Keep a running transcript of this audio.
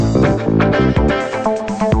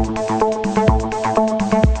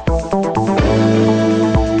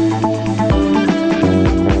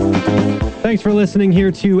Thanks for listening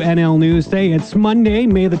here to NL Newsday. It's Monday,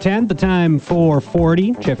 May the 10th, the time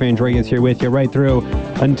 4:40. Jeff Andreas here with you right through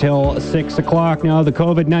until 6 o'clock. Now, the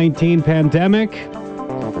COVID-19 pandemic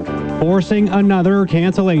forcing another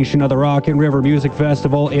cancellation of the Rock and River Music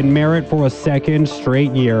Festival in Merritt for a second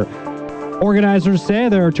straight year. Organizers say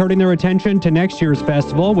they're turning their attention to next year's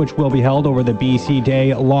festival, which will be held over the BC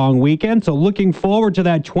Day long weekend. So looking forward to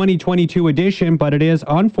that 2022 edition, but it is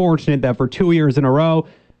unfortunate that for 2 years in a row,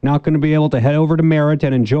 not going to be able to head over to Merritt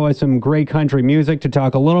and enjoy some great country music. To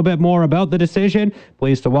talk a little bit more about the decision,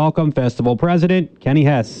 pleased to welcome Festival President Kenny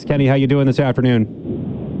Hess. Kenny, how you doing this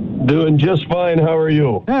afternoon? Doing just fine. How are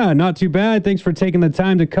you? Yeah, not too bad. Thanks for taking the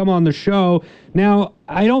time to come on the show. Now,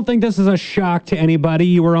 I don't think this is a shock to anybody.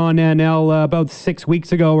 You were on NL about 6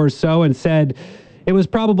 weeks ago or so and said it was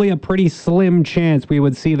probably a pretty slim chance we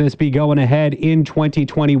would see this be going ahead in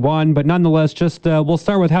 2021. But nonetheless, just we'll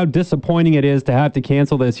start with how disappointing it is to have to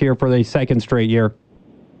cancel this here for the second straight year.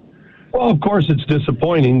 Well, of course it's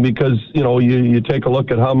disappointing because, you take a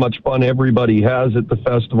look at how much fun everybody has at the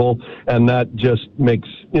festival, and that just makes,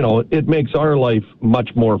 it makes our life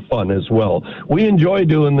much more fun as well. We enjoy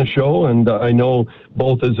doing the show, and I know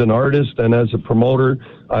both as an artist and as a promoter,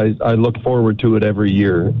 I look forward to it every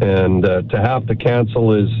year, and to have to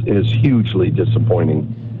cancel is hugely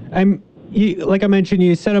disappointing. Like I mentioned,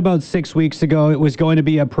 you said about 6 weeks ago it was going to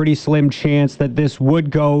be a pretty slim chance that this would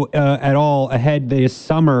go at all ahead this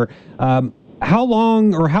summer. How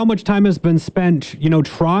long or how much time has been spent,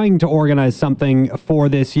 trying to organize something for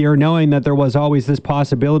this year, knowing that there was always this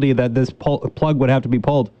possibility that this plug would have to be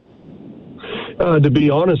pulled? To be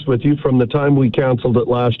honest with you, from the time we canceled it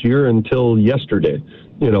last year until yesterday,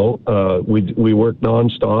 we worked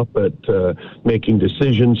nonstop at making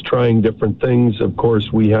decisions, trying different things. Of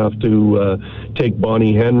course, we have to take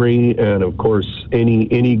Bonnie Henry, and of course,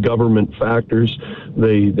 any government factors.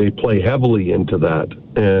 They play heavily into that,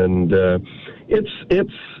 and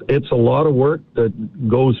it's a lot of work that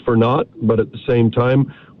goes for naught. But at the same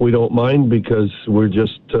time, we don't mind because we're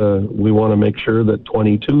just we want to make sure that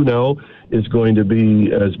 22 now is going to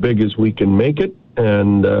be as big as we can make it,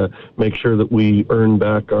 and make sure that we earn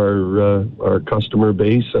back our customer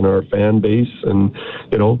base and our fan base, and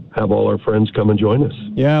have all our friends come and join us.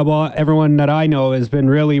 Yeah, well, everyone that I know has been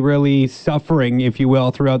really, really suffering, if you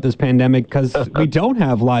will, throughout this pandemic because we don't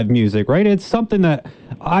have live music, right? It's something that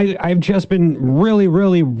I've just been really,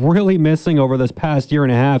 really, really missing over this past year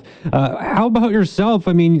and a half. How about yourself?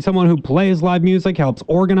 I mean, someone who plays live music, helps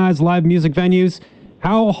organize live music venues.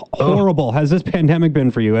 How horrible has this pandemic been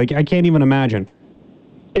for you? I can't even imagine.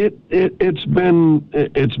 It's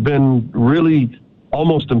been really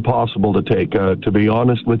almost impossible to take. To be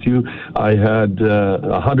honest with you, I had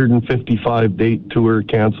 155 date tour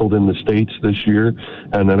canceled in the States this year,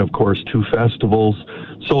 and then of course 2 festivals.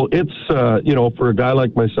 So it's for a guy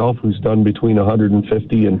like myself who's done between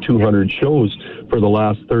 150 and 200 shows for the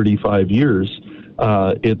last 35 years,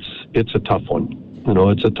 it's a tough one.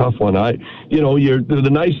 It's a tough one. The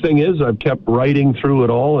nice thing is I've kept writing through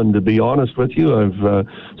it all, and to be honest with you, I've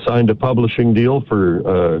signed a publishing deal for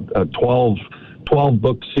a 12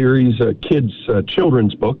 book series,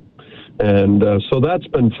 children's book, and so that's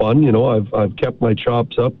been fun. I've kept my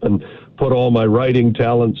chops up and put all my writing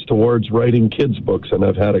talents towards writing kids' books, and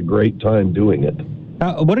I've had a great time doing it.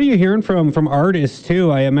 What are you hearing from artists, too?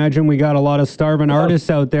 I imagine we got a lot of starving artists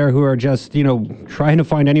out there who are just, trying to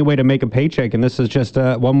find any way to make a paycheck, and this is just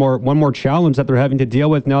one more challenge that they're having to deal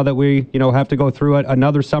with now that we, have to go through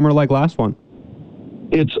another summer like last one.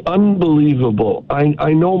 It's unbelievable.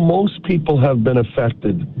 I know most people have been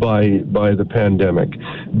affected by the pandemic,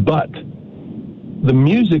 but the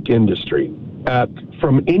music industry,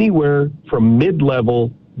 from anywhere from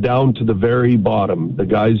mid-level down to the very bottom, the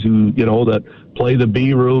guys who, that play the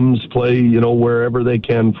B rooms, play, wherever they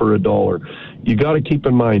can for $1. You got to keep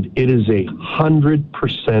in mind, it is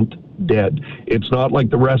 100% dead. It's not like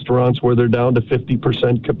the restaurants where they're down to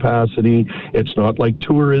 50% capacity. It's not like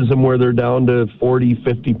tourism where they're down to 40,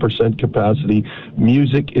 50% capacity.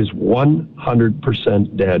 Music is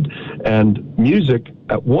 100% dead. And music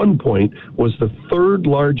at one point was the 3rd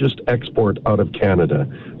largest export out of Canada.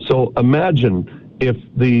 So imagine if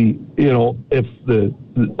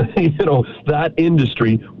that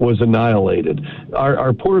industry was annihilated.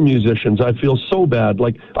 Our poor musicians, I feel so bad.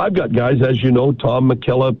 Like, I've got guys, as you know, Tom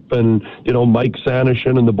McKillop and, Mike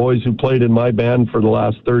Sanishin and the boys who played in my band for the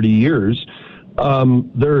last 30 years.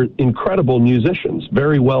 They're incredible musicians,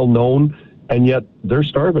 very well known, and yet they're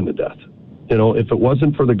starving to death. If it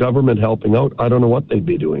wasn't for the government helping out, I don't know what they'd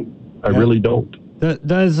be doing. I really don't.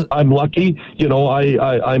 Does I'm lucky,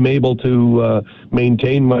 I'm able to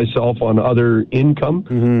maintain myself on other income,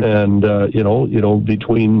 and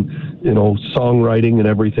between songwriting and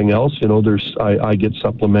everything else, I get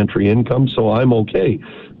supplementary income, so I'm okay.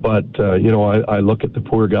 But I look at the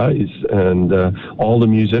poor guys and all the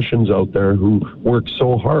musicians out there who work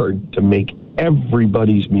so hard to make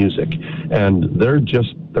everybody's music, and they're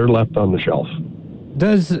left on the shelf.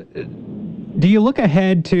 Do you look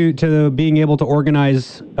ahead to being able to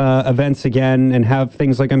organize events again and have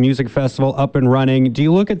things like a music festival up and running? Do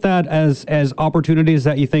you look at that as opportunities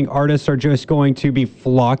that you think artists are just going to be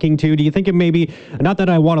flocking to? Do you think it may be, not that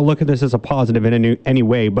I want to look at this as a positive in any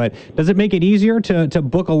way, but does it make it easier to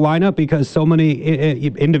book a lineup because so many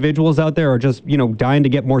individuals out there are just, dying to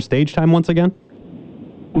get more stage time once again?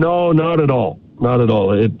 No, not at all. Not at all.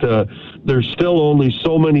 There's still only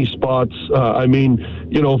so many spots. For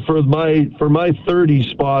my 30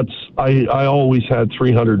 spots, I always had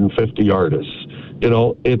 350 artists.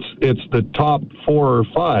 It's the top 4 or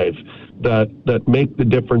 5 that make the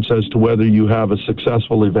difference as to whether you have a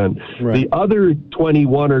successful event. Right. The other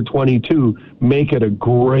 21 or 22 make it a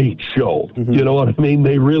great show. You know what I mean?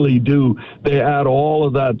 They really do. They add all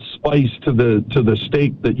of that spice to the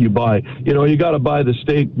steak that you buy. You got to buy the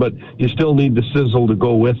steak, but you still need the sizzle to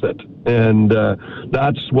go with it. And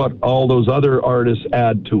that's what all those other artists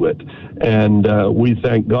add to it. And we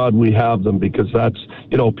thank God we have them, because that's,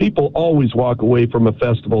 people always walk away from a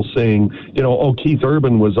festival saying, oh, Keith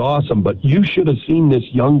Urban was awesome, but you should have seen this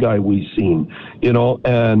young guy we've seen,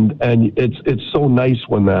 and it's so nice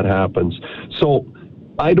when that happens. So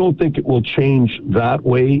I don't think it will change that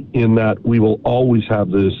way, in that we will always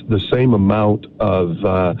have the same amount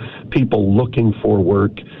of people looking for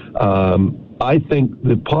work. I think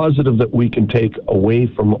the positive that we can take away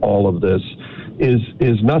from all of this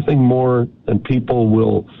is nothing more than people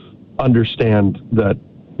will understand that,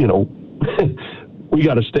 we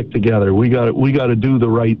got to stick together. We got to do the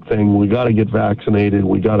right thing. We got to get vaccinated.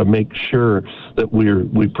 We got to make sure that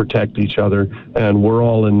we protect each other, and we're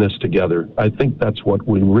all in this together. I think that's what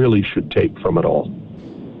we really should take from it all.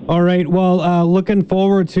 All right. Well, looking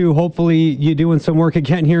forward to hopefully you doing some work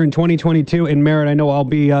again here in 2022 in Merritt. I know I'll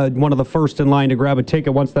be one of the first in line to grab a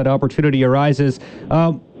ticket once that opportunity arises.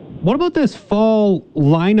 What about this fall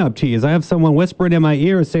lineup tease? I have someone whispering in my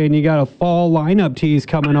ear saying you got a fall lineup tease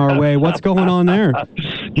coming our way. What's going on there?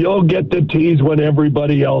 You'll get the tease when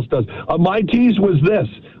everybody else does. My tease was this.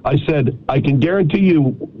 I said, I can guarantee you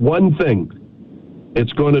one thing.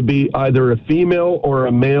 It's going to be either a female or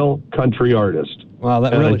a male country artist. Wow,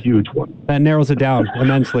 that really, a huge one. That narrows it down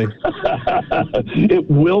immensely. It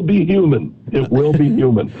will be human. It will be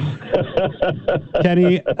human.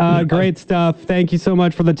 Kenny, great stuff. Thank you so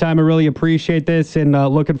much for the time. I really appreciate this, and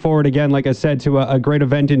looking forward again, like I said, to a great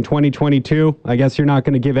event in 2022. I guess you're not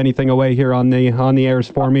going to give anything away here on the airs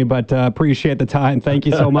for me, but appreciate the time. Thank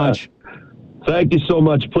you so much. Thank you so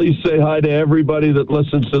much. Please say hi to everybody that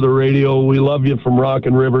listens to the radio. We love you from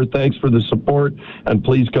Rockin' River. Thanks for the support, and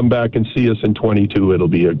please come back and see us in 22. It'll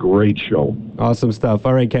be a great show. Awesome stuff.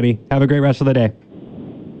 All right, Kenny. Have a great rest of the day.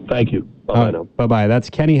 Thank you. Bye-bye now. Bye-bye. That's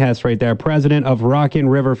Kenny Hess right there, president of Rockin'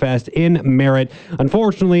 River Fest in Merritt.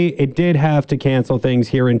 Unfortunately, it did have to cancel things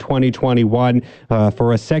here in 2021.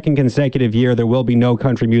 For a second consecutive year, there will be no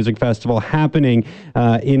country music festival happening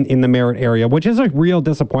in the Merritt area, which is a real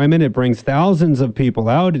disappointment. It brings thousands of people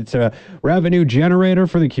out. It's a revenue generator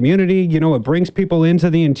for the community. It brings people into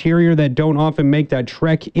the interior that don't often make that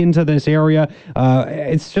trek into this area.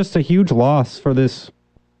 It's just a huge loss for this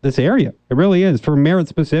area. It really is. For Merritt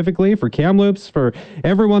specifically, for Kamloops, for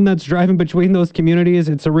everyone that's driving between those communities,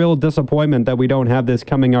 it's a real disappointment that we don't have this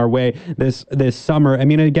coming our way this summer. I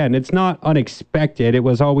mean, again, it's not unexpected. It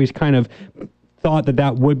was always kind of thought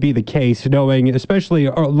that would be the case, knowing, especially,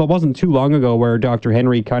 it wasn't too long ago where Dr.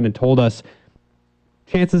 Henry kind of told us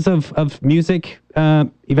chances of music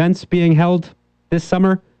events being held this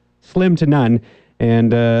summer, slim to none.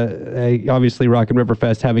 And obviously Rockin' River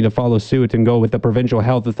Fest having to follow suit and go with the provincial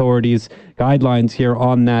health authorities' guidelines here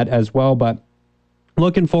on that as well. But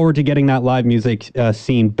looking forward to getting that live music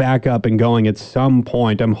scene back up and going at some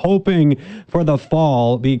point. I'm hoping for the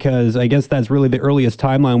fall, because I guess that's really the earliest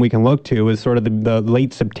timeline we can look to, is sort of the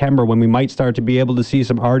late September, when we might start to be able to see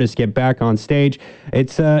some artists get back on stage.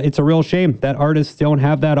 It's a real shame that artists don't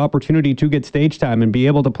have that opportunity to get stage time and be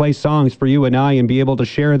able to play songs for you and I, and be able to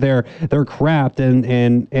share their craft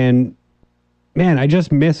and Man, I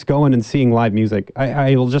just miss going and seeing live music.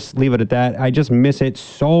 I will just leave it at that. I just miss it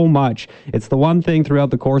so much. It's the one thing throughout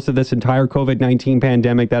the course of this entire COVID-19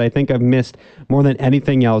 pandemic that I think I've missed more than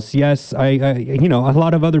anything else. Yes, a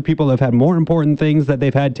lot of other people have had more important things that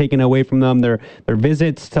they've had taken away from them. Their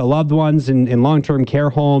visits to loved ones in long-term care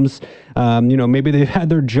homes. Maybe they've had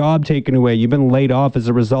their job taken away. You've been laid off as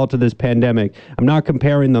a result of this pandemic. I'm not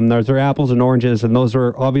comparing them. Those are apples and oranges, and those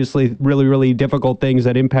are obviously really, really difficult things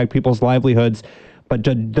that impact people's livelihoods. But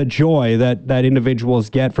the joy that individuals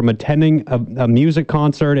get from attending a music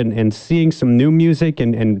concert and seeing some new music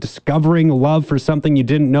and discovering love for something you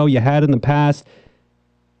didn't know you had in the past,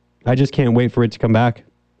 I just can't wait for it to come back.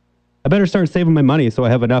 I better start saving my money so I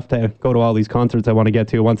have enough to go to all these concerts I want to get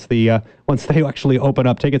to once they actually open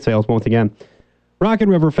up ticket sales once again. Rock and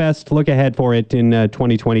River Fest, look ahead for it in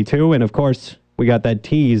 2022. And of course, we got that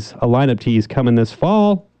tease, a lineup tease coming this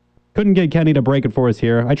fall. Couldn't get Kenny to break it for us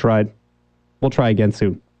here. I tried. We'll try again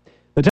soon.